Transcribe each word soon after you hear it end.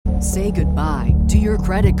Say goodbye to your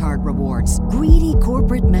credit card rewards. Greedy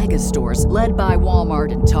corporate mega stores, led by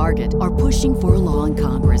Walmart and Target, are pushing for a law in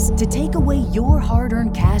Congress to take away your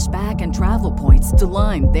hard-earned cash back and travel points to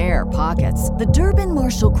line their pockets. The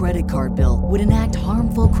Durbin-Marshall credit card bill would enact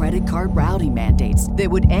harmful credit card routing mandates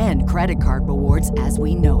that would end credit card rewards as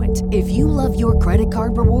we know it. If you love your credit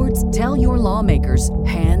card rewards, tell your lawmakers,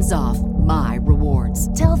 hands off my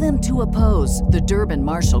rewards. Tell them to oppose the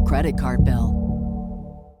Durbin-Marshall credit card bill.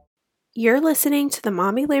 You're listening to the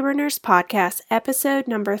Mommy Labor Nurse Podcast, episode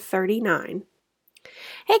number 39.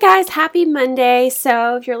 Hey guys, happy Monday.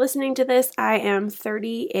 So if you're listening to this, I am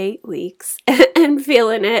 38 weeks and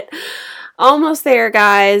feeling it. Almost there,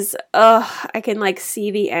 guys. I can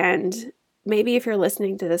see the end. Maybe if you're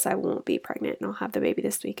listening to this, I won't be pregnant and I'll have the baby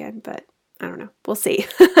this weekend, but I don't know. We'll see.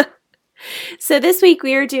 So this week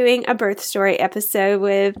we are doing a birth story episode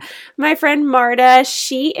with my friend Marta.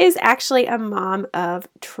 She is actually a mom of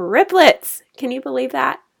triplets. Can you believe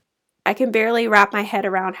that? I can barely wrap my head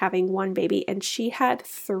around having one baby, and she had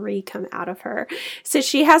 3 come out of her. So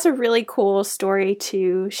she has a really cool story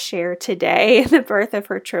to share today, the birth of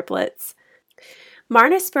her triplets.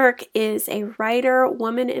 Marta Spurk is a writer,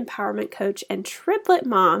 woman empowerment coach, and triplet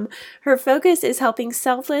mom. Her focus is helping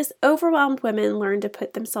selfless, overwhelmed women learn to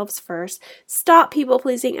put themselves first, stop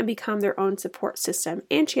people-pleasing, and become their own support system.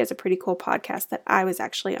 And she has a pretty cool podcast that I was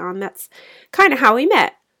actually on. That's kind of how we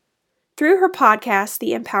met. Through her podcast,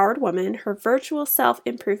 The Empowered Woman, her virtual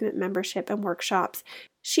self-improvement membership and workshops,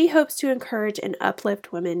 she hopes to encourage and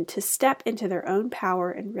uplift women to step into their own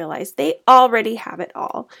power and realize they already have it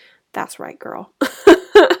all. That's right, girl.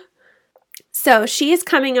 So she is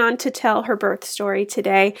coming on to tell her birth story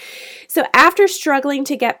today. So after struggling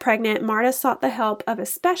to get pregnant, Marta sought the help of a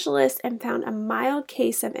specialist and found a mild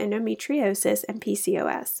case of endometriosis and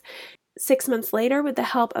PCOS. 6 months later, with the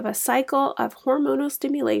help of a cycle of hormonal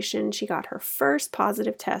stimulation, she got her first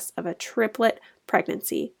positive test of a triplet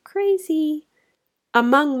pregnancy. Crazy.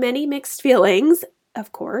 Among many mixed feelings,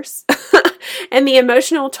 of course, and the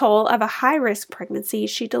emotional toll of a high-risk pregnancy,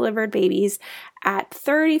 she delivered babies at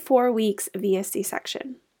 34 weeks via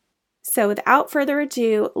C-section. So without further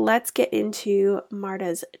ado, let's get into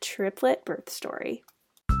Marta's triplet birth story.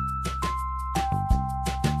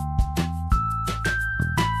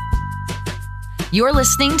 You're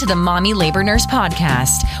listening to the Mommy Labor Nurse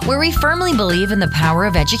Podcast, where we firmly believe in the power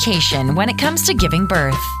of education when it comes to giving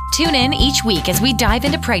birth. Tune in each week as we dive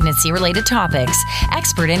into pregnancy-related topics,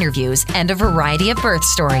 expert interviews, and a variety of birth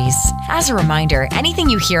stories. As a reminder, anything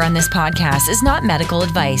you hear on this podcast is not medical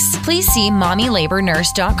advice. Please see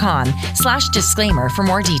mommylabornurse.com/disclaimer for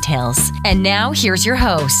more details. And now, here's your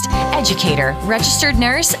host, educator, registered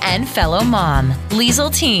nurse, and fellow mom,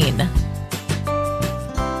 Liesl Teen.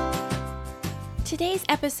 Today's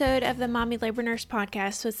episode of the Mommy Labor Nurse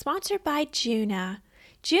Podcast was sponsored by Juna.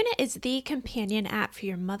 Juna is the companion app for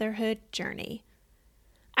your motherhood journey.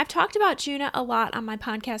 I've talked about Juna a lot on my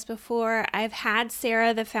podcast before. I've had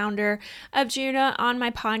Sarah, the founder of Juna, on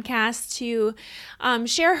my podcast to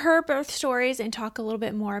share her birth stories and talk a little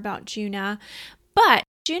bit more about Juna. But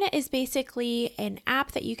Juna is basically an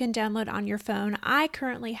app that you can download on your phone. I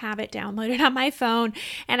currently have it downloaded on my phone,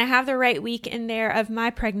 and I have the right week in there of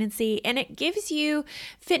my pregnancy, and it gives you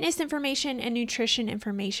fitness information and nutrition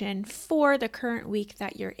information for the current week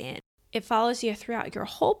that you're in. It follows you throughout your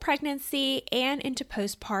whole pregnancy and into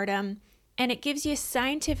postpartum, and it gives you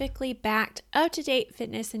scientifically backed, up-to-date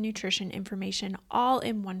fitness and nutrition information all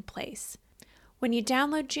in one place. When you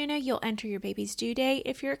download Juna, you'll enter your baby's due date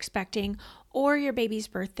if you're expecting, or your baby's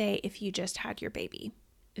birthday if you just had your baby.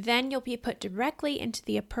 Then you'll be put directly into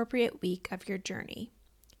the appropriate week of your journey.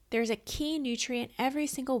 There's a key nutrient every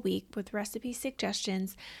single week with recipe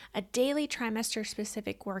suggestions, a daily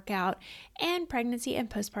trimester-specific workout, and pregnancy and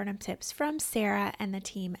postpartum tips from Sarah and the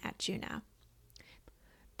team at Juna.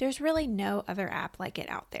 There's really no other app like it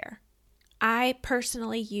out there. I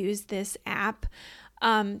personally use this app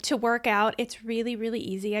to work out. It's really, really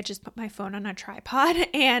easy. I just put my phone on a tripod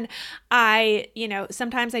and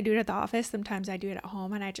sometimes I do it at the office, sometimes I do it at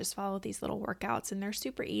home, and I just follow these little workouts, and they're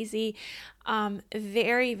super easy.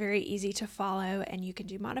 Very, very easy to follow, and you can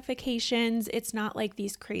do modifications. It's not like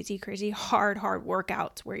these crazy, crazy hard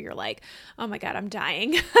workouts where you're like, oh my God, I'm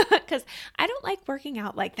dying, because I don't like working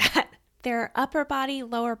out like that. There are upper body,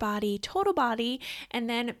 lower body, total body, and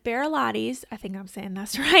then Barelates, I think I'm saying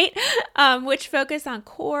that's right, which focus on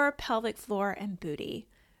core, pelvic floor, and booty.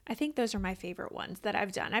 I think those are my favorite ones that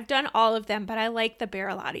I've done. I've done all of them, but I like the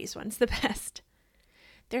Barelates ones the best.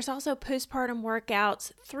 There's also postpartum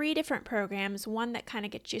workouts, 3 different programs, one that kind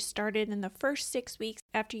of gets you started in the first 6 weeks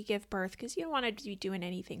after you give birth, because you don't want to be doing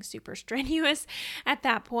anything super strenuous at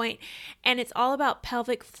that point. And it's all about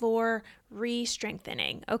pelvic floor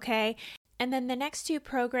re-strengthening, okay? And then the next 2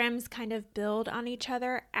 programs kind of build on each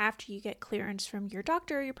other after you get clearance from your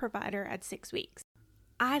doctor or your provider at 6 weeks.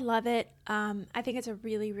 I love it. I think it's a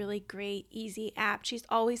really, really great, easy app. She's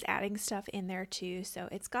always adding stuff in there too, so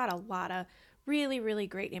it's got a lot of really, really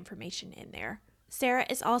great information in there. Sarah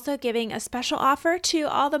is also giving a special offer to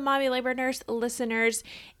all the Mommy Labor Nurse listeners.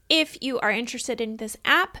 If you are interested in this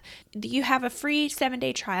app, you have a free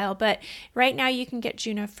 7-day trial, but right now you can get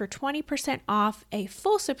Juna for 20% off a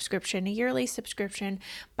full subscription, a yearly subscription,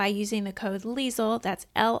 by using the code LIESEL, that's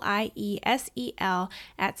LIESEL,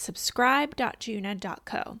 at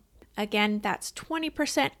subscribe.juna.co. Again, that's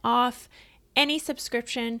 20% off any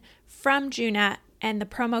subscription from Juna, and the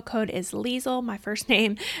promo code is LIESEL, my first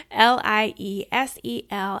name, LIESEL,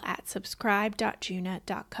 at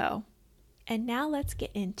subscribe.juna.co. And now let's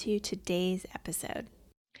get into today's episode.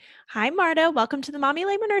 Hi, Marta. Welcome to the Mommy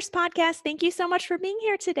Labor Nurse podcast. Thank you so much for being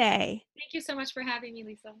here today. Thank you so much for having me,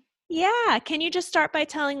 Lisa. Yeah. Can you just start by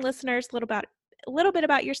telling listeners a little bit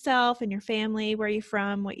about yourself and your family, where you're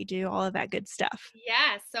from, what you do, all of that good stuff?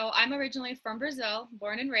 Yeah. So I'm originally from Brazil,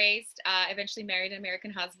 born and raised. Eventually married an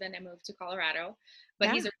American husband and moved to Colorado. But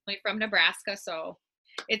he's originally from Nebraska, so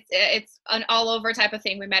it's an all over type of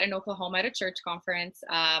thing. We met in Oklahoma at a church conference.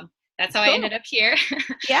 That's how I ended up here.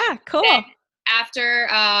 Yeah, cool. And after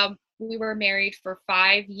we were married for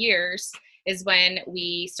 5 years is when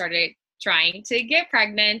we started trying to get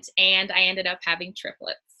pregnant, and I ended up having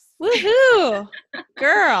triplets. Woohoo!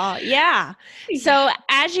 Girl, yeah. So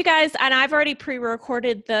as you guys, and I've already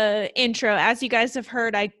pre-recorded the intro, as you guys have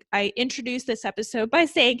heard, I introduced this episode by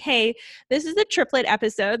saying, hey, this is a triplet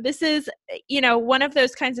episode. This is, one of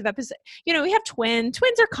those kinds of episodes. We have twins.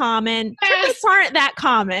 Twins are common. Yes. Triplets aren't that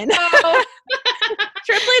common. Oh.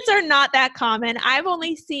 Triplets are not that common. I've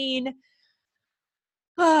only seen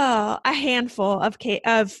a handful of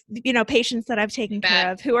patients that I've taken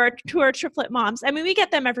care of who are triplet moms. I mean, we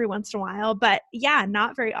get them every once in a while, but yeah,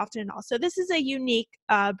 not very often at all. So this is a unique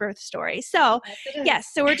birth story. So yes,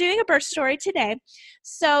 so we're doing a birth story today.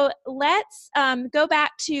 So let's go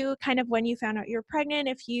back to kind of when you found out you're pregnant.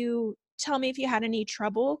 If you tell me if you had any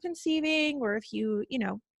trouble conceiving, or if you,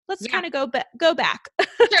 let's kind of go back.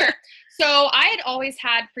 Sure. So I had always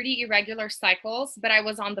had pretty irregular cycles, but I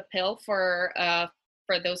was on the pill for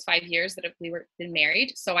those 5 years that we were been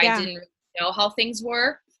married. So I didn't really know how things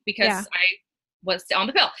were because I was on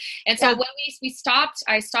the pill. And so when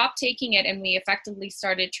I stopped taking it and we effectively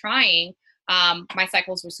started trying, my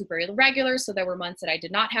cycles were super irregular. So there were months that I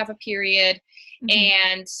did not have a period.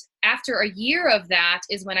 Mm-hmm. And after a year of that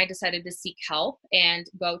is when I decided to seek help and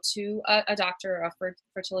go to a doctor, a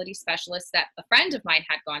fertility specialist that a friend of mine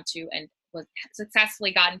had gone to and was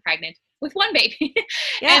successfully gotten pregnant with one baby.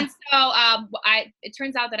 And so it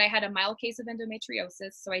turns out that I had a mild case of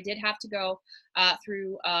endometriosis. So I did have to go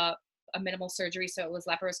through a minimal surgery. So it was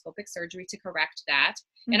laparoscopic surgery to correct that.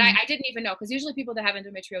 Mm-hmm. And I didn't even know, because usually people that have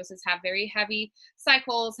endometriosis have very heavy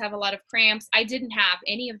cycles, have a lot of cramps. I didn't have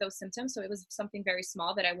any of those symptoms. So it was something very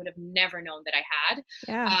small that I would have never known that I had.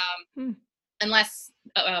 Unless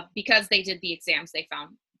because they did the exams, they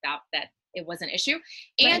found out that it was an issue.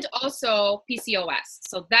 And also PCOS.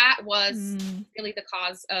 So that was really the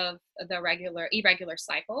cause of the irregular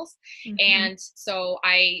cycles. Mm-hmm. And so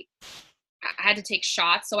I had to take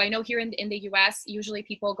shots. So I know here in the US, usually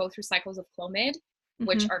people go through cycles of Clomid,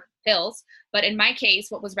 which are pills. But in my case,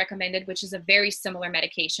 what was recommended, which is a very similar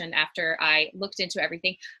medication after I looked into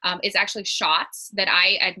everything, is actually shots that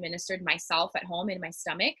I administered myself at home in my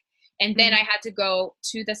stomach. And then I had to go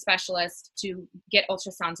to the specialist to get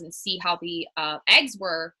ultrasounds and see how the eggs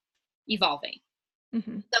were evolving.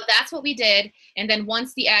 Mm-hmm. So that's what we did. And then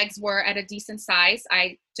once the eggs were at a decent size,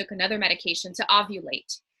 I took another medication to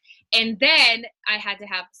ovulate. And then I had to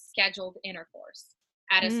have scheduled intercourse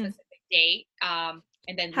at a specific date. And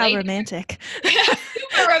then how romantic.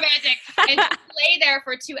 Super romantic. And lay there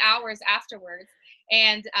for 2 hours afterwards.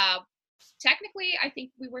 And technically, I think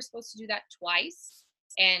we were supposed to do that twice.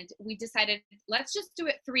 And we decided, let's just do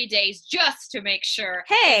it 3 days just to make sure.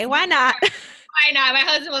 Hey, why not? Why not? My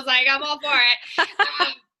husband was like, I'm all for it.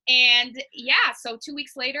 And so 2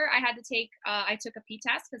 weeks later, I took a P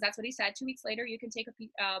test, because that's what he said. 2 weeks later, you can take the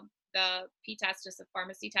P test, just a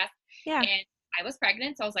pharmacy test. Yeah. And I was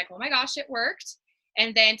pregnant. So I was like, oh my gosh, it worked.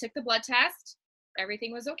 And then took the blood test.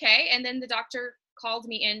 Everything was okay. And then the doctor called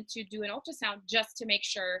me in to do an ultrasound just to make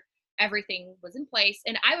sure everything was in place.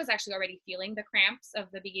 And I was actually already feeling the cramps of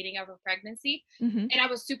the beginning of a pregnancy. Mm-hmm. And I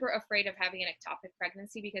was super afraid of having an ectopic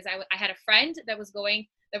pregnancy because I had a friend that was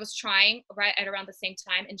trying right at around the same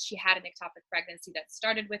time. And she had an ectopic pregnancy that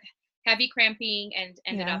started with heavy cramping and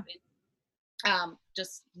ended up in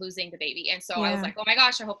just losing the baby. And so I was like, oh my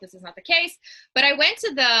gosh, I hope this is not the case. But I went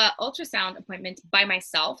to the ultrasound appointment by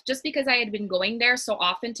myself just because I had been going there so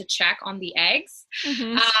often to check on the eggs.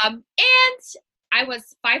 Mm-hmm. And I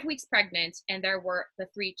was 5 weeks pregnant and there were the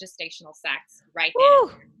 3 gestational sacs right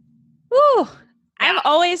Ooh. there. Ooh. Yeah. I've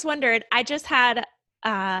always wondered, I just had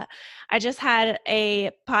a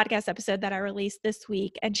podcast episode that I released this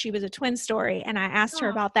week, and she was a twin story. And I asked her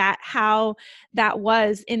about that, how that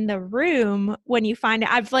was in the room when you find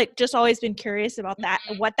it. I've like just always been curious about that,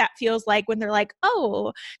 what that feels like when they're like,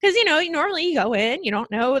 oh, because normally you go in, you don't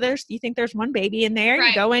know you think there's one baby in there. Right.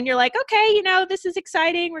 You go in, you're like, okay, this is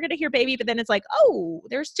exciting. We're gonna hear baby, but then it's like, oh,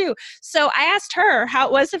 there's 2. So I asked her how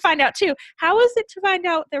it was to find out 2. How was it to find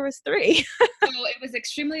out there was 3? So it was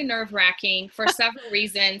extremely nerve-wracking for several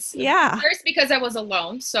reasons. Yeah. First, because I was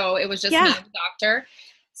alone, so it was just me and the doctor.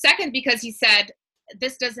 Second, because he said,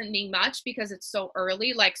 this doesn't mean much because it's so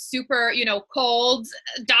early, like super, cold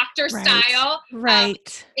doctor style.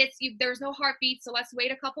 Right. There's no heartbeat. So let's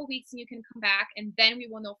wait a couple weeks and you can come back and then we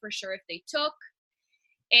will know for sure if they took.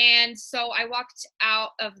 And so I walked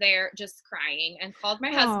out of there just crying and called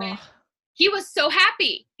my husband. He was so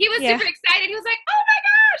happy. He was super excited. He was like, oh my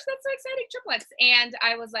gosh, that's so exciting, triplets. And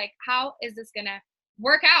I was like, how is this going to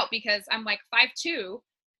work out? Because I'm like 5'2".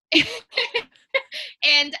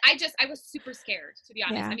 And I was super scared, to be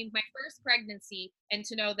honest. I mean, my first pregnancy, and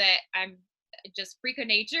to know that I'm just freak of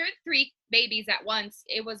nature, 3 babies at once,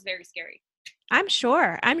 it was very scary. I'm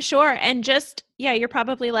sure. And just, you're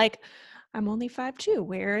probably like, I'm only 5'2".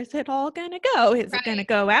 Where is it all going to go? Is it going to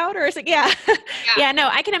go out or is it? Yeah. No,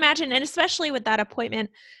 I can imagine. And especially with that appointment,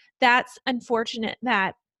 that's unfortunate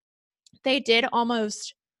that they did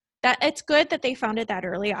almost that. It's good that they found it that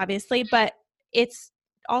early, obviously, but it's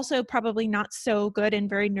also probably not so good and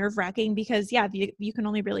very nerve wracking because you can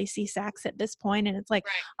only really see sacs at this point. And it's like,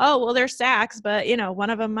 oh, well, there's sacs, but one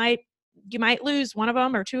of them you might lose one of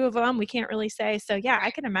them or 2 of them. We can't really say. So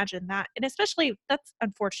I can imagine that. And especially that's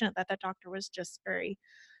unfortunate that doctor was just very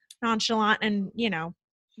nonchalant and,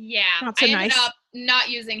 not so I ended nice. up not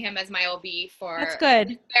using him as my OB for That's good.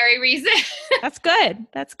 this very reason. That's good.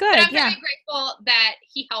 But I'm very grateful that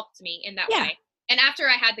he helped me in that way. And after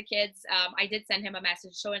I had the kids, I did send him a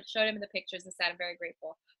message, showed him the pictures and said, I'm very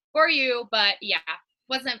grateful for you. But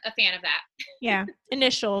wasn't a fan of that.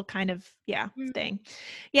 Initial kind of, thing.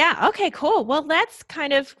 Okay, cool. Well, let's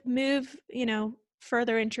kind of move,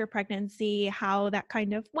 further into your pregnancy, how that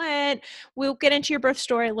kind of went. We'll get into your birth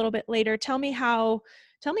story a little bit later. Tell me how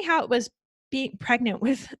it was being pregnant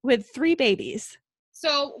with 3 babies.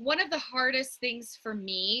 So one of the hardest things for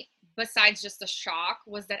me, besides just the shock,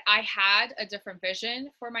 was that I had a different vision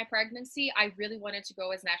for my pregnancy. I really wanted to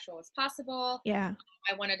go as natural as possible. Yeah.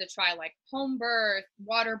 I wanted to try like home birth,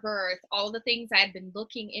 water birth, all the things I had been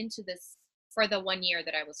looking into this for the 1 year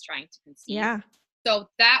that I was trying to conceive. Yeah. So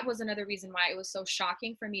that was another reason why it was so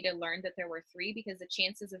shocking for me to learn that there were 3, because the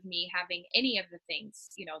chances of me having any of the things,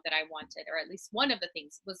 that I wanted, or at least one of the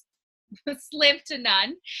things, was slim to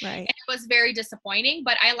none. Right. And it was very disappointing.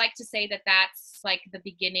 But I like to say that that's like the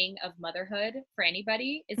beginning of motherhood for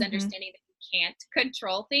anybody, is understanding that you can't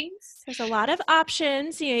control things. There's a lot of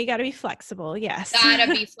options. You got to be flexible. Yes. Got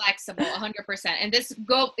to be flexible 100%. And this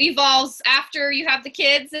evolves after you have the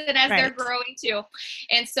kids and as they're growing too.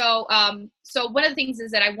 And so, so one of the things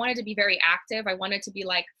is that I wanted to be very active. I wanted to be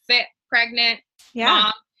like fit, pregnant,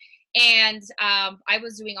 mom. And I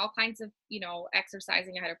was doing all kinds of,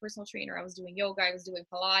 exercising. I had a personal trainer. I was doing yoga. I was doing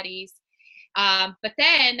Pilates. But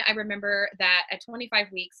then I remember that at 25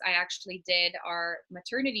 weeks, I actually did our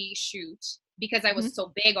maternity shoot because I was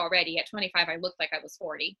so big already. At 25, I looked like I was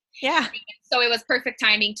 40. Yeah. So it was perfect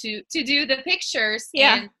timing to do the pictures.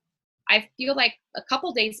 Yeah. And I feel like a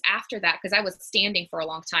couple days after that, because I was standing for a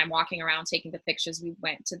long time, walking around, taking the pictures. We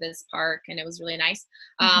went to this park and it was really nice.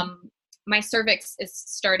 My cervix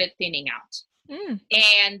started thinning out.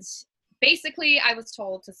 And basically I was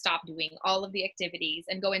told to stop doing all of the activities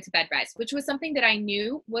and go into bed rest, which was something that I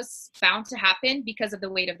knew was bound to happen because of the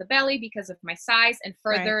weight of the belly, because of my size, and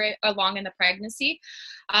further along in the pregnancy.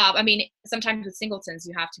 I mean, sometimes with singletons,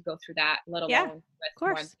 you have to go through that, let alone with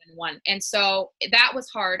more than one. And so that was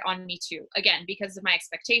hard on me too, again, because of my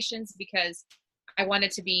expectations, because I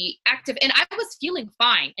wanted to be active and I was feeling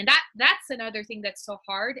fine. And that's another thing that's so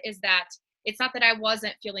hard, is that it's not that I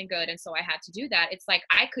wasn't feeling good and so I had to do that. It's like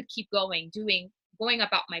I could keep going, doing going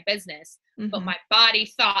about my business, but my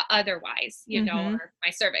body thought otherwise, you know, or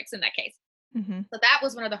my cervix in that case. So that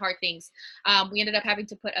was one of the hard things. We ended up having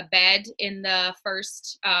to put a bed in the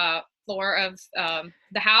first floor of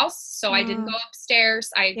the house. So I didn't go upstairs.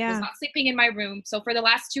 I was not sleeping in my room. So for the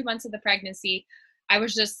last 2 months of the pregnancy, I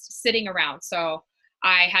was just sitting around. So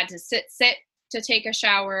I had to sit to take a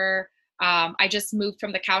shower. I just moved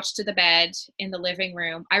from the couch to the bed in the living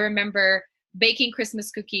room. I remember baking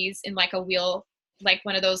Christmas cookies in like a wheel, like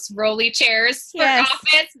one of those rolly chairs for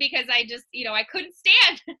office, because I just, you know, I couldn't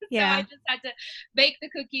stand. So I just had to bake the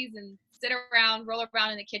cookies and sit around, roll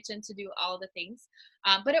around in the kitchen to do all the things.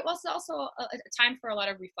 But it was also a time for a lot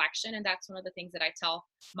of reflection. And that's one of the things that I tell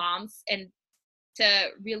moms, and to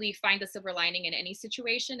really find the silver lining in any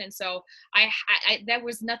situation. And so I there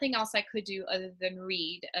was nothing else I could do other than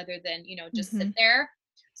read, other than, you know, just sit there.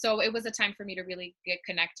 So it was a time for me to really get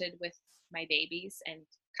connected with my babies and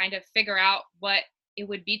kind of figure out what it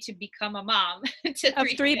would be to become a mom of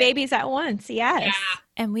three babies at once. Yes. Yeah.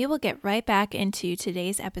 And we will get right back into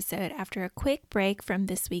today's episode after a quick break from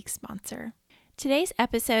this week's sponsor. Today's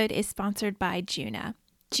episode is sponsored by Juna.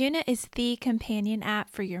 Juna is the companion app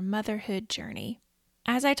for your motherhood journey.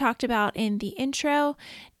 As I talked about in the intro,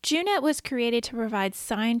 Juna was created to provide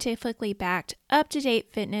scientifically backed,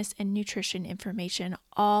 up-to-date fitness and nutrition information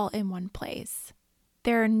all in one place.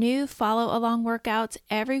 There are new follow-along workouts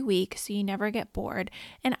every week, so you never get bored.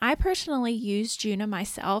 And I personally use Juna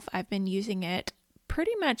myself. I've been using it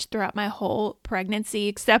pretty much throughout my whole pregnancy,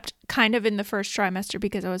 except kind of in the first trimester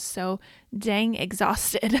because I was so dang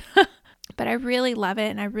exhausted. But I really love it,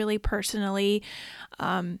 and I really personally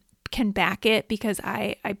can back it because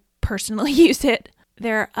I personally use it.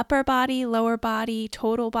 There are upper body, lower body,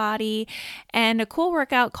 total body, and a cool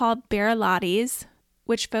workout called Barelates,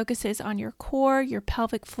 which focuses on your core, your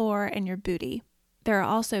pelvic floor, and your booty. There are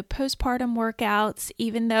also postpartum workouts,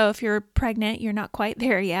 even though if you're pregnant, you're not quite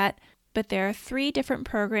there yet. But there are 3 different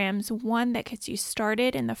programs, one that gets you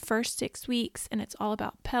started in the first 6 weeks, and it's all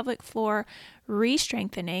about pelvic floor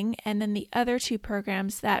re-strengthening, and then the other 2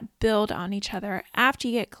 programs that build on each other after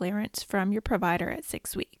you get clearance from your provider at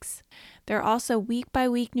 6 weeks. There are also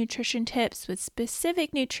week-by-week nutrition tips with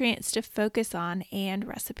specific nutrients to focus on and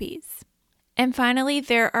recipes. And finally,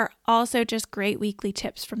 there are also just great weekly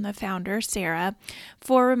tips from the founder, Sarah,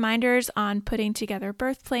 for reminders on putting together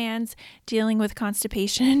birth plans, dealing with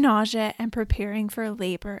constipation and nausea, and preparing for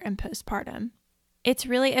labor and postpartum. It's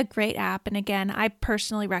really a great app, and again, I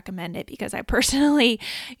personally recommend it because I personally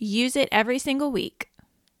use it every single week.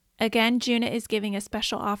 Again, Juna is giving a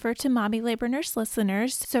special offer to Mommy Labor Nurse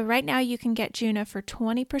listeners. So right now you can get Juna for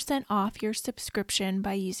 20% off your subscription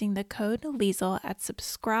by using the code Liesel at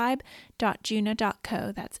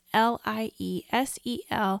subscribe.juna.co. That's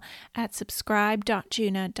LIESEL at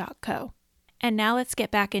subscribe.juna.co. And now let's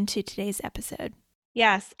get back into today's episode.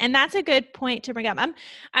 Yes, and that's a good point to bring up.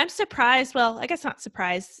 I'm surprised. Well, I guess not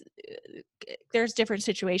surprised. There's different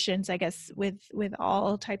situations, I guess, with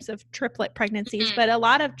all types of triplet pregnancies, but a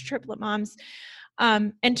lot of triplet moms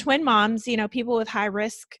and twin moms, you know, people with high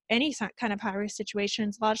risk, any kind of high risk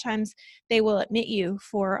situations, a lot of times they will admit you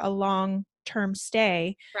for a long-term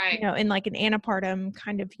stay, right, you know, in like an antepartum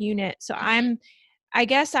kind of unit. So I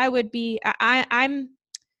guess I would be, I'm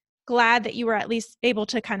glad that you were at least able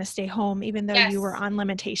to kind of stay home, even though you were on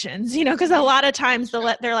limitations, you know, because a lot of times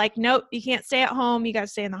they're like, nope, you can't stay at home. You got to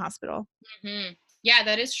stay in the hospital. Mm-hmm. Yeah,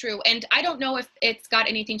 that is true. And I don't know if it's got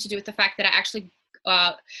anything to do with the fact that I actually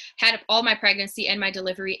had all my pregnancy and my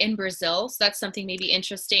delivery in Brazil. So that's something maybe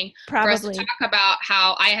interesting for us to talk about,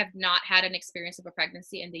 how I have not had an experience of a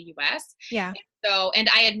pregnancy in the US. Yeah. And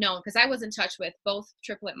I had known, because I was in touch with both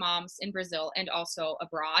triplet moms in Brazil and also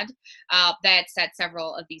abroad, that said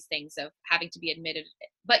several of these things of having to be admitted.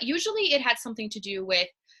 But usually it had something to do with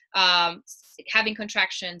having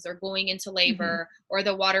contractions or going into labor or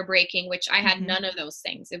the water breaking, which I had none of those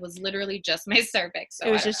things. It was literally just my cervix. So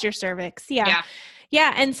it was just your cervix. Yeah.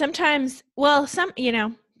 And sometimes,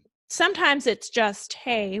 sometimes it's just,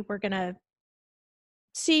 hey, we're going to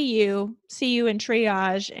see you in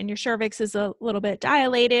triage and your cervix is a little bit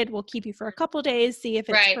dilated. We'll keep you for a couple of days, see if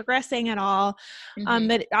it's progressing at all.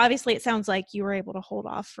 But obviously it sounds like you were able to hold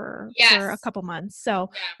off for a couple months. So,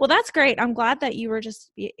 well, that's great. I'm glad that you were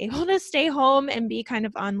just able to stay home and be kind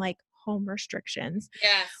of on like home restrictions.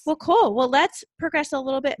 Yes. Well, cool. Well, let's progress a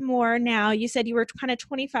little bit more now. You said you were kind of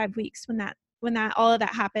 25 weeks when all of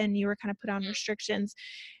that happened. You were kind of put on restrictions.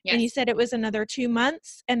 Yes. And you said it was another 2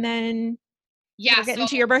 months, and then we're getting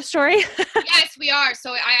to your birth story. Yes, we are.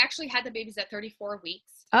 So I actually had the babies at 34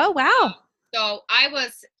 weeks. Oh, wow. So I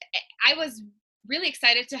was really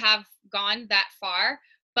excited to have gone that far,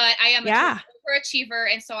 but I am a Yeah. total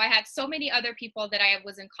overachiever. And so I had so many other people that I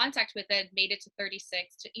was in contact with that made it to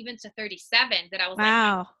 36 to even to 37 that I was like, I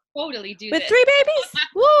Wow. can totally do With this. 3 babies?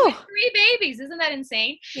 With Woo. 3 babies. Isn't that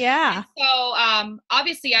insane? Yeah. And so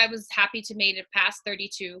obviously I was happy to made it past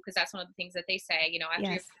 32 because that's one of the things that they say, you know, after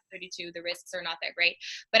you're Yes. past 32, the risks are not that great.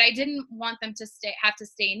 But I didn't want them to have to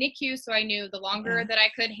stay in NICU. So I knew the longer Yeah. that I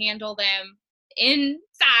could handle them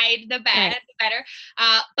inside the bed, Right. the better.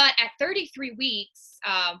 But at 33 weeks,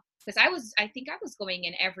 because I think I was going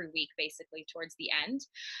in every week basically towards the end.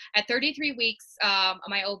 At 33 weeks,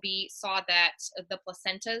 my OB saw that the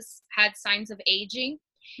placentas had signs of aging,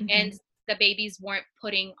 and Mhm. the babies weren't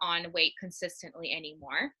putting on weight consistently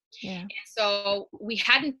anymore. Yeah. And so we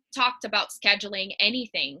hadn't talked about scheduling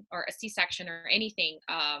anything or a C-section or anything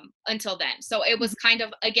until then. So it was kind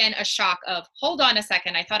of, again, a shock of, hold on a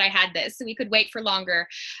second, I thought I had this. So we could wait for longer.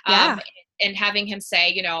 Yeah. And having him say,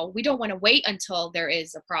 you know, we don't want to wait until there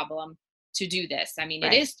is a problem to do this. I mean,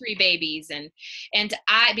 Right. it is 3 babies. And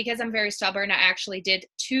I, because I'm very stubborn, I actually did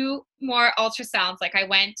 2 more ultrasounds. Like I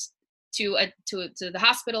went to the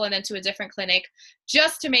hospital and then to a different clinic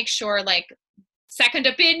just to make sure, like, second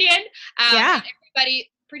opinion. Yeah. And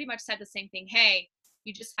everybody pretty much said the same thing. Hey,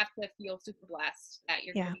 you just have to feel super blessed that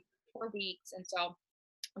you're Yeah. going to be 4 weeks. And so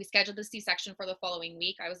we scheduled the C-section for the following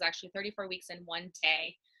week. I was actually 34 weeks in 1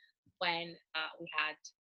 day when we had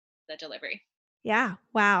the delivery. Yeah.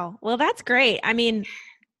 Wow. Well, that's great. I mean,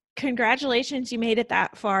 congratulations, you made it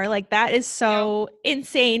that far. Like that is so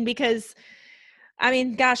insane because I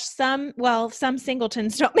mean, gosh, some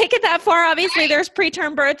singletons don't make it that far. Obviously, there's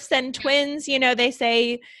preterm births and twins, you know, they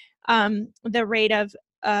say the rate of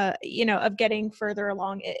of getting further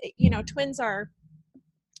along, twins are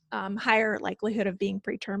higher likelihood of being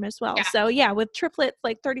preterm as well. Yeah. So yeah, with triplets,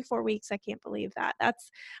 like 34 weeks, I can't believe that.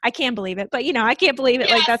 I can't believe it, but I can't believe it.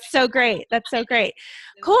 Yes. Like, that's so great. That's so great.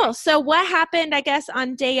 Cool. So what happened, I guess,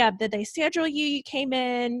 on day of? Did they schedule you? You came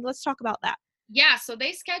in. Let's talk about that. Yeah. So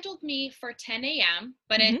they scheduled me for 10 a.m.,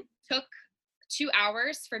 but it took 2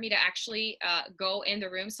 hours for me to actually go in the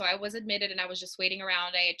room. So I was admitted and I was just waiting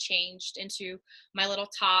around. I had changed into my little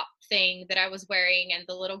top thing that I was wearing and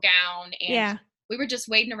the little gown. And we were just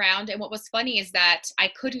waiting around. And what was funny is that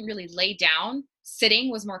I couldn't really lay down.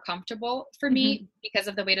 Sitting was more comfortable for me because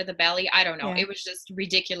of the weight of the belly. I don't know. Yeah. It was just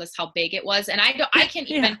ridiculous how big it was. And I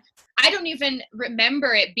don't even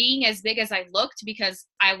remember it being as big as I looked because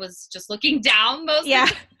I was just looking down mostly. Yeah.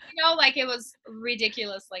 Like it was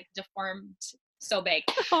ridiculous, like deformed, so big.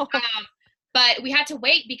 Oh. But we had to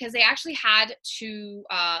wait because they actually had to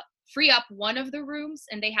free up one of the rooms,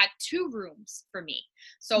 and they had 2 rooms for me.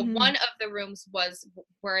 So one of the rooms was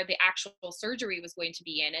where the actual surgery was going to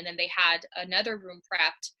be in, and then they had another room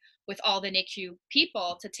prepped with all the NICU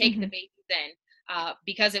people to take the babies in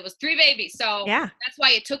because it was 3 babies. So that's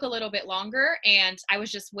why it took a little bit longer, and I was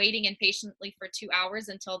just waiting impatiently for 2 hours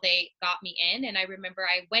until they got me in. And I remember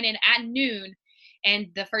I went in at noon, and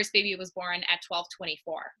the first baby was born at 12:24.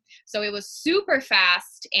 So it was super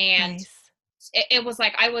fast, and it was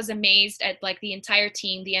like I was amazed at like the entire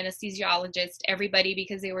team, the anesthesiologist, everybody,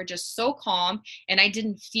 because they were just so calm and I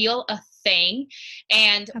didn't feel a thing.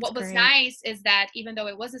 And what was nice is that even though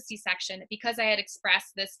it was a C-section, because I had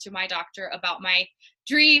expressed this to my doctor about my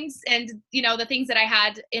dreams and the things that I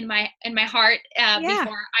had in my heart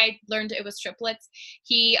before I learned it was triplets,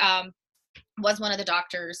 he was one of the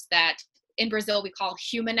doctors that in Brazil we call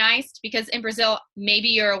humanized, because in Brazil, maybe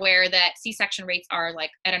you're aware that C-section rates are like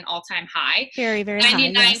at an all-time high. Very, very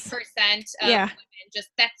 99% high. of women, just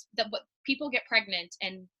what people get pregnant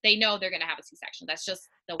and they know they're going to have a C-section. That's just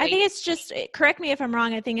the way. I think it's just, correct me if I'm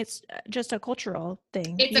wrong, I think it's just a cultural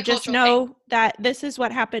thing. You just know that this is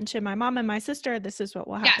what happened to my mom and my sister. This is what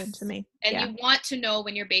will happen to me. And you want to know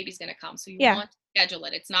when your baby's going to come. So you want to schedule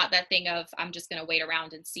it. It's not that thing of I'm just going to wait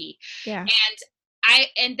around and see. Yeah.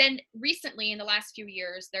 And then recently in the last few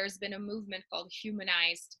years, there's been a movement called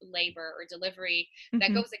humanized labor or delivery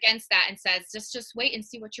that goes against that and says, just wait and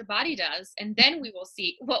see what your body does. And then we will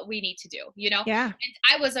see what we need to do, Yeah. And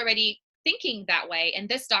I was already thinking that way. And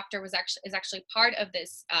this doctor is actually part of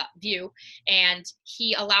this view. And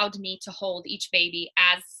he allowed me to hold each baby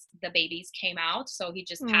as the babies came out. So he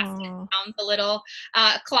just passed it down the little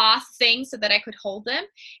cloth thing so that I could hold them.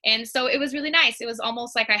 And so it was really nice. It was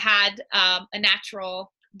almost like I had a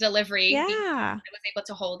natural delivery. Yeah. I was able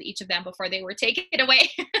to hold each of them before they were taken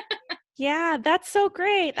away. Yeah, that's so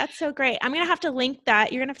great. That's so great. I'm going to have to link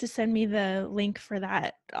that. You're going to have to send me the link for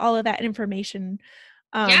that, all of that information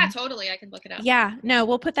Yeah, totally. I can look it up. Yeah, no,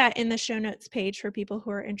 we'll put that in the show notes page for people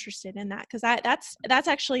who are interested in that, because that's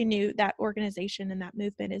actually new. That organization and that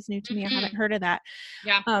movement is new to me. I haven't heard of that.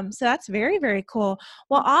 Yeah. So that's very, very cool.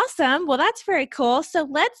 Well, awesome. Well, that's very cool. So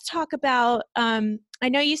let's talk about, I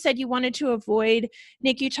know you said you wanted to avoid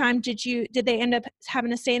NICU time. Did they end up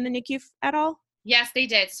having to stay in the NICU at all? Yes, they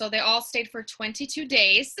did. So they all stayed for 22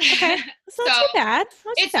 days. Okay. That's not too bad.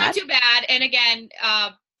 It's not too bad. And again,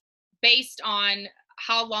 based on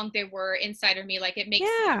how long they were inside of me, like it makes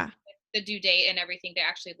the due date and everything, they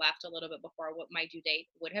actually left a little bit before what my due date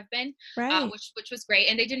would have been, which was great.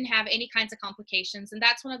 And they didn't have any kinds of complications. And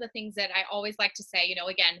that's one of the things that I always like to say,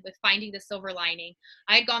 again, with finding the silver lining.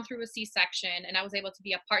 I had gone through a C-section and I was able to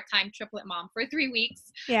be a part-time triplet mom for 3 weeks.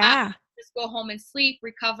 Yeah. Just go home and sleep,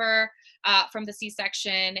 recover from the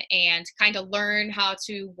C-section, and kind of learn how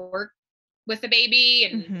to work with the baby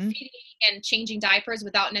and feeding and changing diapers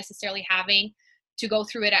without necessarily having to go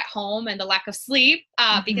through it at home, and the lack of sleep,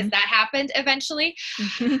 because that happened eventually,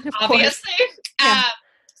 obviously.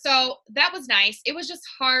 So that was nice. It was just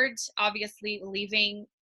hard, obviously, leaving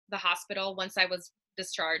the hospital once I was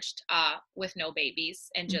discharged with no babies,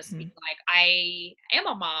 and just being like, I am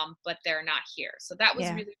a mom, but they're not here. So that was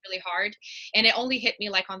really, really hard. And it only hit me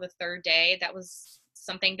like on the 3rd day. That was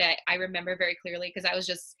something that I remember very clearly, because I was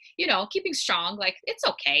just, keeping strong, like, it's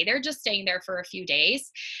okay. They're just staying there for a few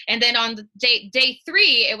days. And then on the day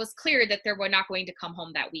 3, it was clear that they were not going to come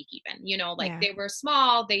home that week even, they were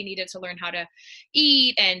small, they needed to learn how to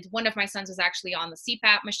eat. And one of my sons was actually on the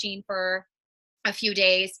CPAP machine for a few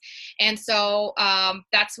days. And so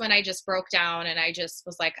that's when I just broke down, and I just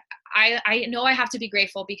was like, I know I have to be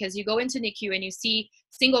grateful, because you go into NICU and you see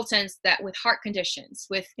singletons that with heart conditions,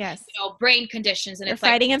 with brain conditions, and they're it's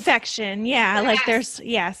fighting infection. Like there's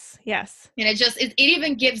yes. And it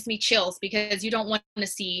even gives me chills, because you don't want to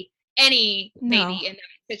see any baby in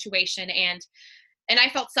that situation. And I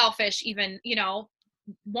felt selfish even,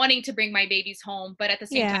 wanting to bring my babies home, but at the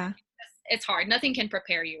same time, it's hard. Nothing can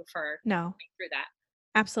prepare you for going through that.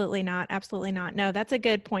 Absolutely not. Absolutely not. No, that's a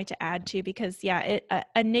good point to add too, because a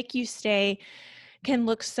NICU stay can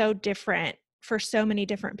look so different for so many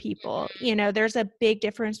different people. There's a big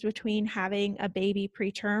difference between having a baby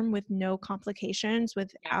preterm with no complications,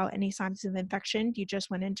 without any signs of infection. You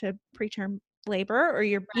just went into preterm labor, or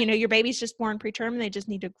your baby's just born preterm and they just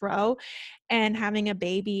need to grow, and having a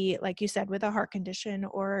baby, like you said, with a heart condition,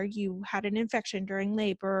 or you had an infection during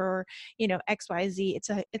labor, or XYZ.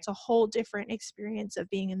 It's a whole different experience of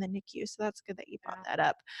being in the NICU. So that's good that you brought that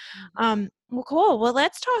up. Well, cool. Well,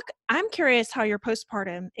 let's talk. I'm curious how your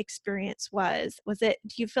postpartum experience was. Do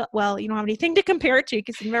you feel, well, you don't have anything to compare it to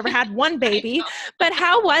because you've never had one baby, but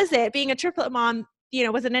how was it being a triplet mom?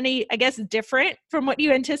 Was it any, I guess, different from what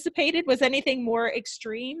you anticipated? Was anything more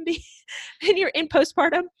extreme in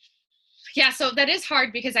postpartum? Yeah, so that is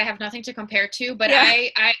hard because I have nothing to compare to, but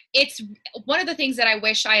it's one of the things that I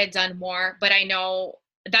wish I had done more, but I know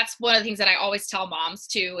that's one of the things that I always tell moms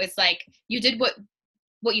too, is like, you did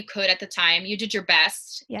what you could at the time. You did your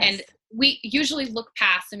best. Yes. And we usually look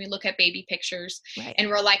past and we look at baby pictures, and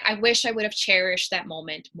we're like, I wish I would have cherished that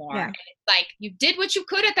moment more. And it's like, you did what you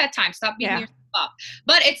could at that time. Stop beating yourself up.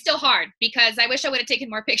 But it's still hard, because I wish I would have taken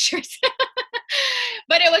more pictures.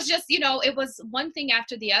 But it was just, it was one thing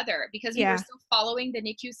after the other, because we were still following the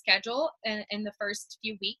NICU schedule in the first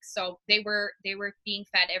few weeks. So they were being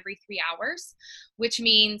fed every 3 hours, which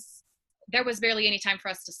means there was barely any time for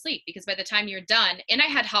us to sleep, because by the time you're done, and I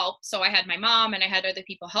had help. So I had my mom and I had other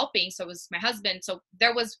people helping. So it was my husband. So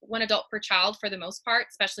there was one adult per child for the most part,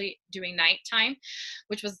 especially during nighttime,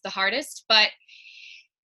 which was the hardest, but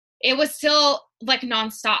it was still like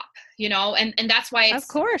nonstop, and that's why of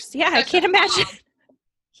course. Yeah. I can't imagine.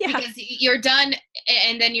 Because you're done,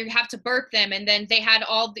 and then you have to burp them, and then they had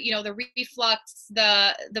all the, the reflux,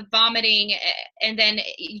 the vomiting, and then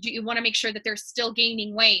you want to make sure that they're still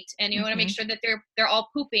gaining weight, and you want to make sure that they're all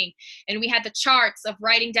pooping. And we had the charts of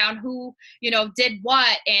writing down who, did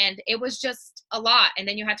what, and it was just a lot. And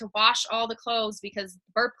then you had to wash all the clothes because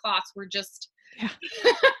burp cloths were just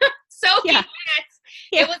soaking wet.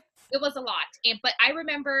 It was a lot. But I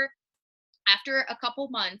remember, after a couple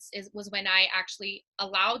months was when I actually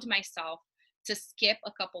allowed myself to skip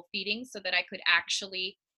a couple feedings so that I could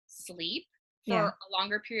actually sleep for a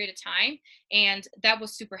longer period of time. And that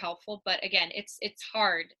was super helpful. But again, it's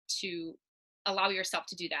hard to allow yourself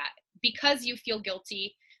to do that, because you feel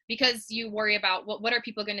guilty, because you worry about what are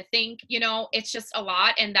people going to think, it's just a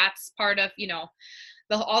lot. And that's part of,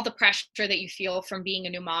 all the pressure that you feel from being a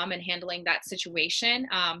new mom and handling that situation.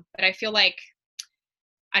 But I feel like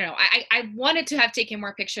I don't know. I wanted to have taken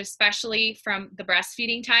more pictures, especially from the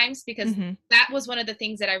breastfeeding times, because that was one of the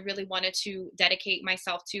things that I really wanted to dedicate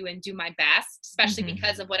myself to and do my best, especially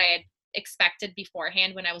because of what I had expected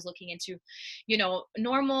beforehand when I was looking into,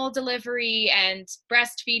 normal delivery and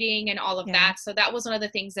breastfeeding and all of that. So that was one of the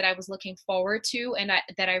things that I was looking forward to, and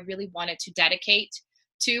that I really wanted to dedicate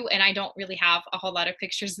to. And I don't really have a whole lot of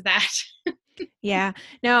pictures of that. Yeah.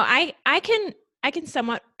 No, I can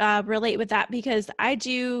somewhat relate with that, because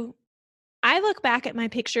I look back at my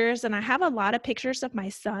pictures and I have a lot of pictures of my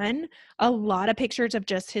son, a lot of pictures of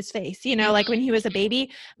just his face, like when he was a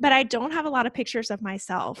baby, but I don't have a lot of pictures of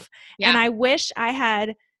myself. Yeah. And I wish I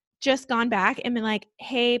had just gone back and been like,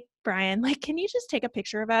 hey, Brian, like, can you just take a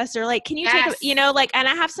picture of us? Or like, can you take and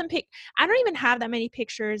I have I don't even have that many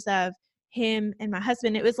pictures of him and my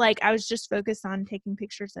husband. It was like, I was just focused on taking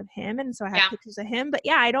pictures of him. And so I have pictures of him, but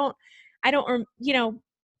yeah, I don't, I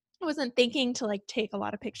wasn't thinking to like take a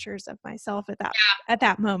lot of pictures of myself at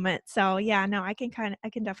that moment. So yeah, no, I can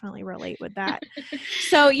definitely relate with that.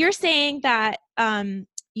 So you're saying that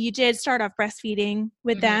you did start off breastfeeding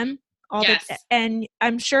with them and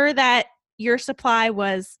I'm sure that your supply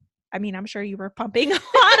was, I'm sure you were pumping a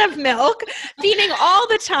lot of milk, feeding all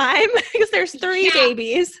the time, because there's 3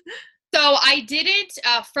 babies. So I didn't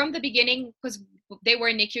from the beginning, because they were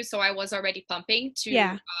in NICU, so I was already pumping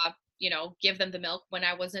to give them the milk when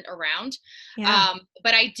I wasn't around. Yeah.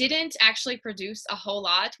 But I didn't actually produce a whole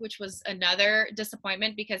lot, which was another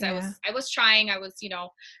disappointment, because I was trying,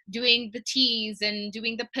 doing the teas and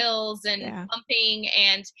doing the pills and pumping.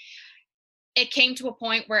 And it came to a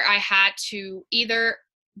point where I had to either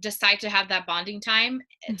decide to have that bonding time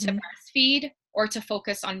to breastfeed, or to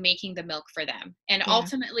focus on making the milk for them. And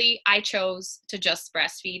ultimately I chose to just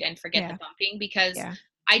breastfeed and forget the pumping, because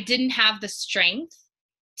I didn't have the strength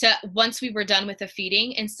to, once we were done with the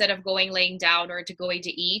feeding, instead of laying down or to go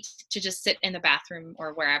to eat, to just sit in the bathroom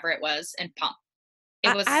or wherever it was and pump.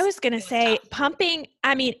 I was going to say tough. Pumping,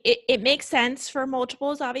 it makes sense for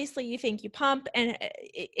multiples. Obviously you think you pump, and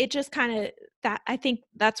it just kind of, that, I think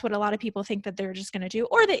that's what a lot of people think that they're just going to do,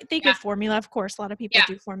 or they give formula. Of course, a lot of people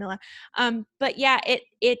do formula. But yeah,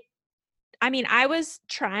 I was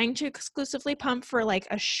trying to exclusively pump for like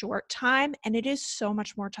a short time, and it is so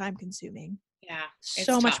much more time consuming. Yeah.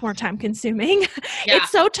 So much more time consuming. Yeah.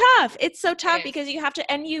 It's so tough. It's so tough because you have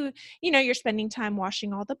to, and you're spending time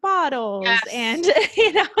washing all the bottles, and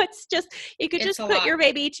it's just, you could just put your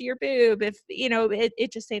baby to your boob if,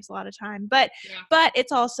 it just saves a lot of time. But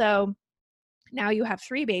it's also, now you have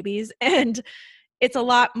 3 babies, and it's a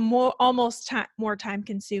lot more, more time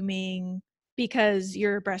consuming, because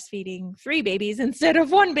you're breastfeeding 3 babies instead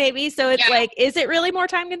of 1 baby. So it's like, is it really more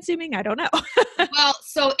time consuming? I don't know. Well,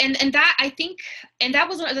 so, and that, I think, and that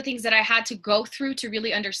was one of the things that I had to go through to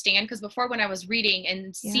really understand, because before, when I was reading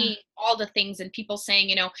and seeing all the things and people saying,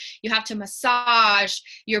 you have to massage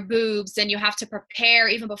your boobs and you have to prepare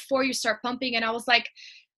even before you start pumping. And I was like,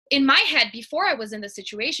 in my head, before I was in the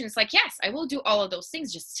situation, it's like, yes, I will do all of those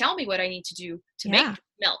things. Just tell me what I need to do to make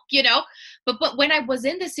milk, But when I was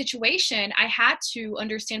in this situation, I had to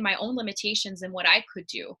understand my own limitations and what I could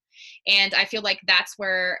do. And I feel like that's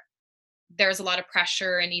where there's a lot of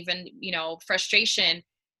pressure and even, frustration,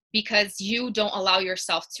 because you don't allow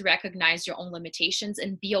yourself to recognize your own limitations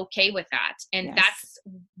and be okay with that. And that's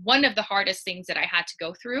one of the hardest things that I had to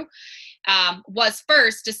go through, was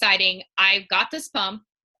first deciding, I've got this pump.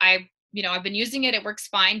 I've been using it. It works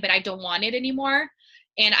fine, but I don't want it anymore.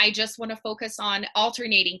 And I just want to focus on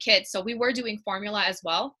alternating kids. So we were doing formula as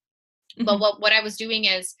well. But what I was doing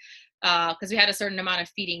is, because we had a certain amount of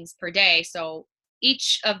feedings per day. So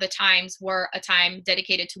each of the times were a time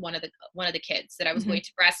dedicated to one of the kids that I was going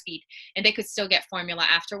to breastfeed, and they could still get formula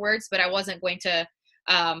afterwards, but I wasn't going to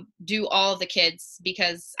do all of the kids,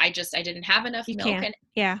 because I didn't have enough milk.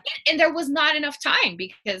 And there was not enough time,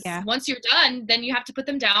 because once you're done, then you have to put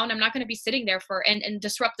them down. I'm not going to be sitting there and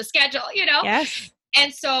disrupt the schedule, Yes.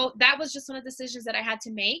 And so that was just one of the decisions that I had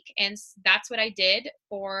to make. And that's what I did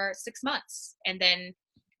for 6 months. And then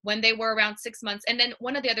when they were around 6 months, and then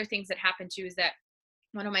one of the other things that happened too is that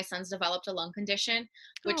one of my sons developed a lung condition,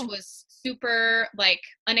 which was super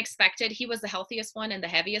unexpected. He was the healthiest one and the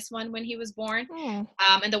heaviest one when he was born.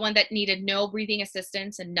 And the one that needed no breathing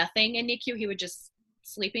assistance and nothing in NICU. He would just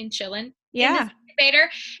sleeping, chilling in his incubator.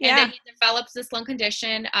 And then he developed this lung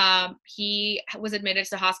condition. He was admitted to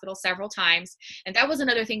the hospital several times. And that was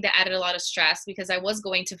another thing that added a lot of stress, because I was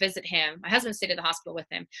going to visit him. My husband stayed in the hospital with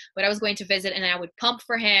him, but I was going to visit, and I would pump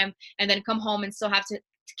for him and then come home and still have to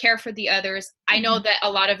care for the others. I know that a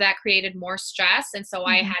lot of that created more stress. And so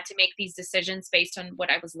I had to make these decisions based on what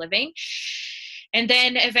I was living. And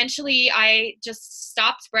then eventually I just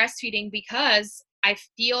stopped breastfeeding because I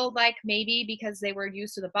feel like maybe because they were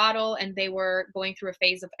used to the bottle and they were going through a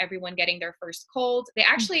phase of everyone getting their first cold. They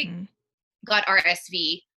actually got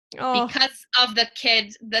RSV because of the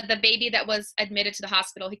kid, the baby that was admitted to the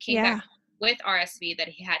hospital. He came back with RSV that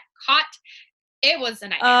he had caught. It was a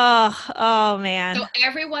nightmare. Oh man. So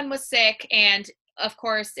everyone was sick, and of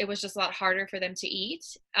course it was just a lot harder for them to eat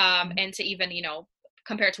and to even,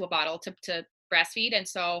 compare to a bottle to breastfeed. And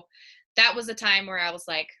so that was a time where I was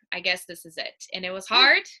like, I guess this is it. And it was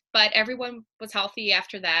hard, but everyone was healthy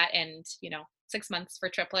after that. And 6 months for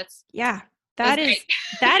triplets. Yeah. That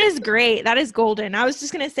is great. That is golden. I was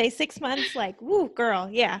just going to say 6 months, like, woo, girl.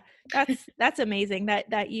 Yeah. That's amazing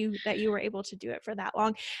that you were able to do it for that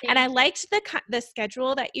long. And I liked the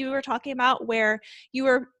schedule that you were talking about where you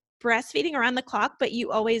were breastfeeding around the clock, but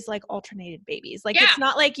you always like alternated babies. Like, it's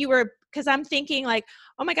not like you were, cause I'm thinking like,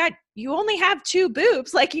 oh my God, you only have 2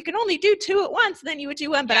 boobs. Like you can only do 2 at once. Then you would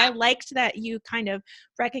do one. But I liked that you kind of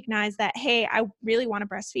recognized that, hey, I really want to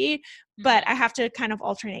breastfeed, but I have to kind of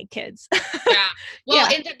alternate kids.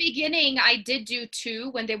 Well, in the beginning, I did do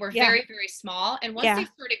 2 when they were very, very small. And once they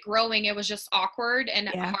started growing, it was just awkward and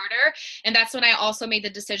harder. And that's when I also made the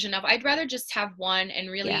decision of I'd rather just have 1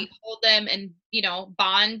 and really hold them and,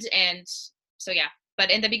 bond. And so,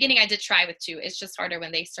 but in the beginning I did try with 2. It's just harder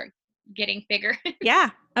when they start getting bigger.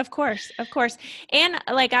 Of course. And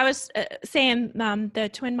like I was saying, the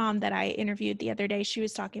twin mom that I interviewed the other day, she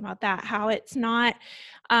was talking about that, how it's not,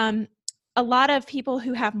 a lot of people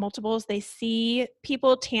who have multiples, they see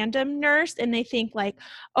people tandem nurse and they think like,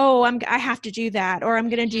 oh, I have to do that, or I'm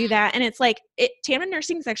going to do that. And it's like, tandem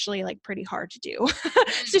nursing is actually like pretty hard to do.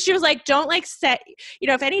 So she was like, don't like set,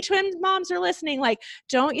 if any twin moms are listening, like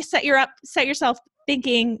don't you set yourself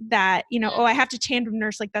thinking that, oh, I have to tandem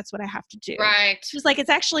nurse. Like that's what I have to do. Right. She's like,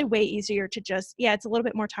 it's actually way easier to just, it's a little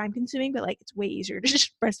bit more time consuming, but like, it's way easier to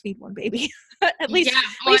just breastfeed 1 baby. at least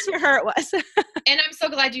for her it was. And I'm so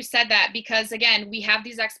glad you said that, because again, we have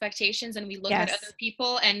these expectations and we look at other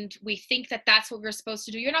people and we think that that's what we're supposed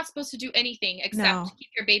to do. You're not supposed to do anything except keep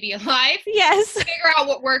your baby alive. Yes. Figure out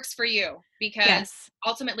what works for you, because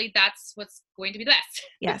ultimately that's what's going to be best.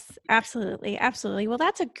 Yes, absolutely. Absolutely. Well,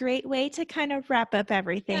 that's a great way to kind of wrap up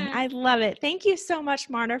everything. I love it. Thank you so much,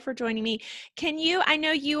 Marta, for joining me. I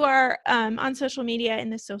know you are on social media in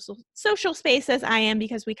the social space as I am,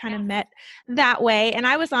 because we kind of met that way. And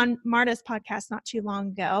I was on Marta's podcast not too long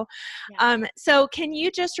ago. So can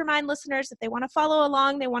you just remind listeners if they want to follow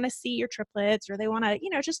along, they want to see your triplets, or they want to,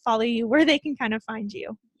 just follow you, where they can kind of find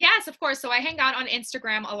you? Yes, of course. So I hang out on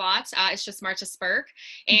Instagram a lot. It's just Marta Spurk,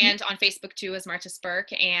 and on Facebook too as Marta Spurk.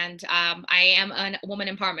 And I am a woman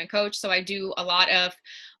empowerment coach. So I do a lot of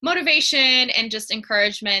motivation and just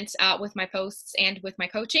encouragement with my posts and with my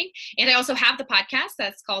coaching. And I also have the podcast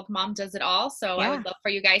that's called Mom Does It All. So I would love for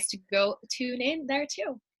you guys to go tune in there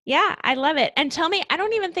too. Yeah, I love it. And tell me, I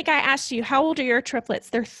don't even think I asked you, how old are your triplets?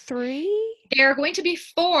 They're 3? They're going to be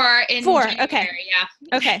 4 in January. Okay. Yeah.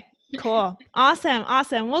 Okay. Cool. Awesome.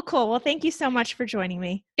 Well, cool. Well, thank you so much for joining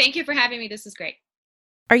me. Thank you for having me. This is great.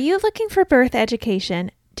 Are you looking for birth education?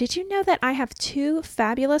 Did you know that I have 2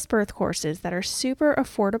 fabulous birth courses that are super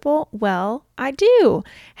affordable? Well, I do.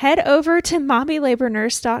 Head over to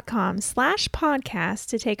mommylabornurse.com/podcast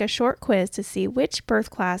to take a short quiz to see which birth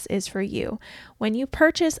class is for you. When you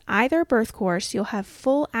purchase either birth course, you'll have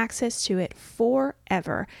full access to it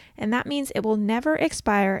forever. And that means it will never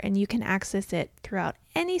expire, and you can access it throughout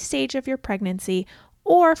any stage of your pregnancy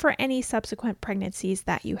or for any subsequent pregnancies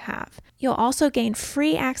that you have. You'll also gain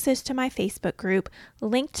free access to my Facebook group,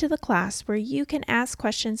 linked to the class, where you can ask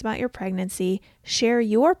questions about your pregnancy, share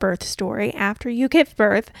your birth story after you give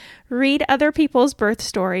birth, read other people's birth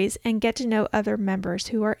stories, and get to know other members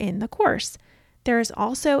who are in the course. There is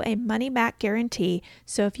also a money-back guarantee,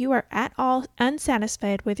 so if you are at all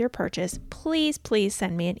unsatisfied with your purchase, please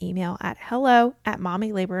send me an email at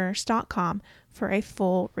hello@mommylabornurse.com for a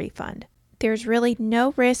full refund. There's really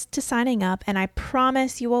no risk to signing up, and I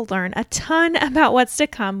promise you will learn a ton about what's to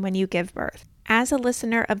come when you give birth. As a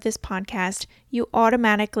listener of this podcast, you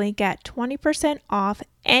automatically get 20% off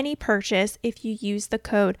any purchase if you use the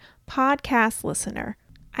code PODCASTLISTENER.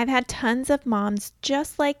 I've had tons of moms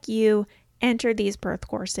just like you enter these birth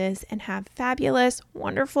courses and have fabulous,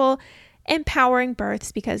 wonderful, empowering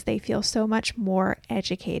births because they feel so much more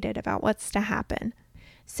educated about what's to happen.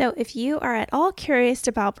 So if you are at all curious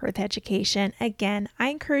about birth education, again, I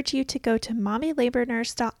encourage you to go to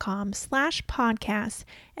mommylabornurse.com/podcast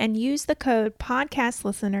and use the code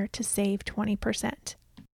PODCASTLISTENER to save 20%.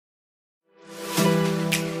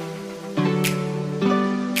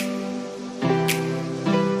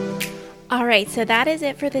 All right, so that is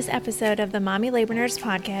it for this episode of the Mommy Labor Nurse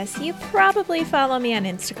podcast. You probably follow me on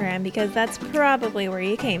Instagram because that's probably where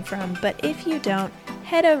you came from. But if you don't,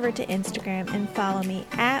 head over to Instagram and follow me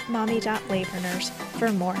at mommy.labornurse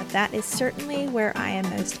for more. That is certainly where I am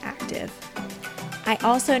most active. I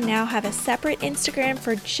also now have a separate Instagram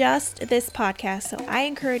for just this podcast, so I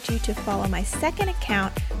encourage you to follow my second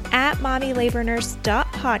account at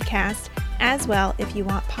mommylabornurse.podcast as well if you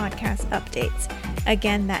want podcast updates.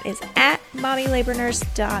 Again, that is at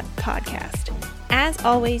mommylabornurse.podcast. As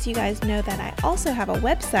always, you guys know that I also have a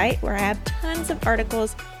website where I have tons of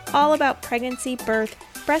articles all about pregnancy, birth,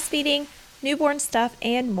 breastfeeding, newborn stuff,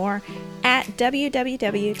 and more at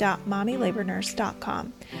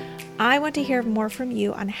www.mommylabornurse.com. I want to hear more from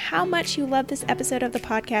you on how much you love this episode of the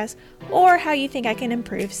podcast or how you think I can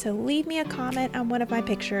improve. So leave me a comment on one of my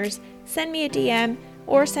pictures, send me a DM,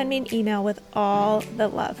 or send me an email with all the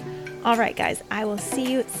love. All right, guys, I will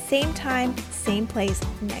see you same time, same place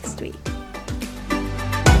next week.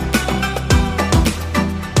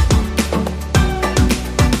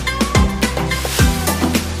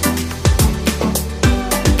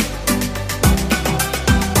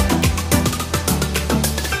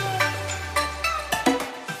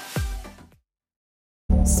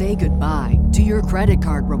 Say goodbye to your credit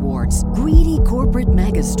card rewards. Greedy corporate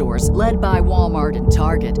mega stores, led by Walmart and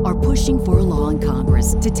Target, are pushing for a law in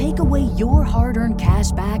Congress to take away your hard-earned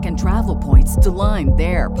cash back and travel points to line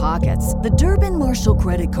their pockets. The Durbin-Marshall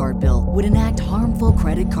credit card bill would enact harmful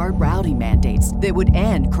credit card routing mandates that would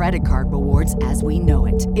end credit card rewards as we know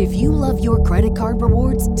it. If you love your credit card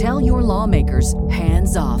rewards, tell your lawmakers,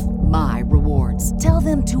 hands off my rewards. Tell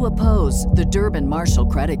them to oppose the Durbin-Marshall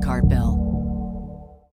credit card bill.